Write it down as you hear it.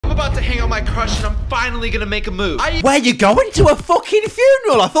about to hang out my crush and I'm finally gonna make a move. Where you going to a fucking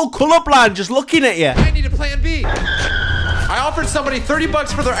funeral? I felt colorblind just looking at you. I need a plan B. I offered somebody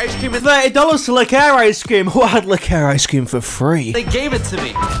 $30 for their ice cream and $30 to lick our ice cream. Who had lick our ice cream for free? they gave it to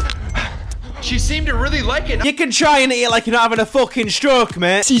me. She seemed to really like it. You can try and eat it like you're not having a fucking stroke,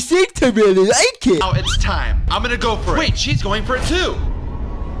 mate. She seemed to really like it. Now it's time. I'm gonna go for it. Wait, she's going for it too.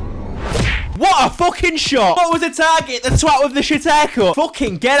 What a fucking shot. What was the target? The twat with the shit haircut.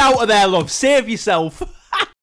 Fucking get out of there, love. Save yourself.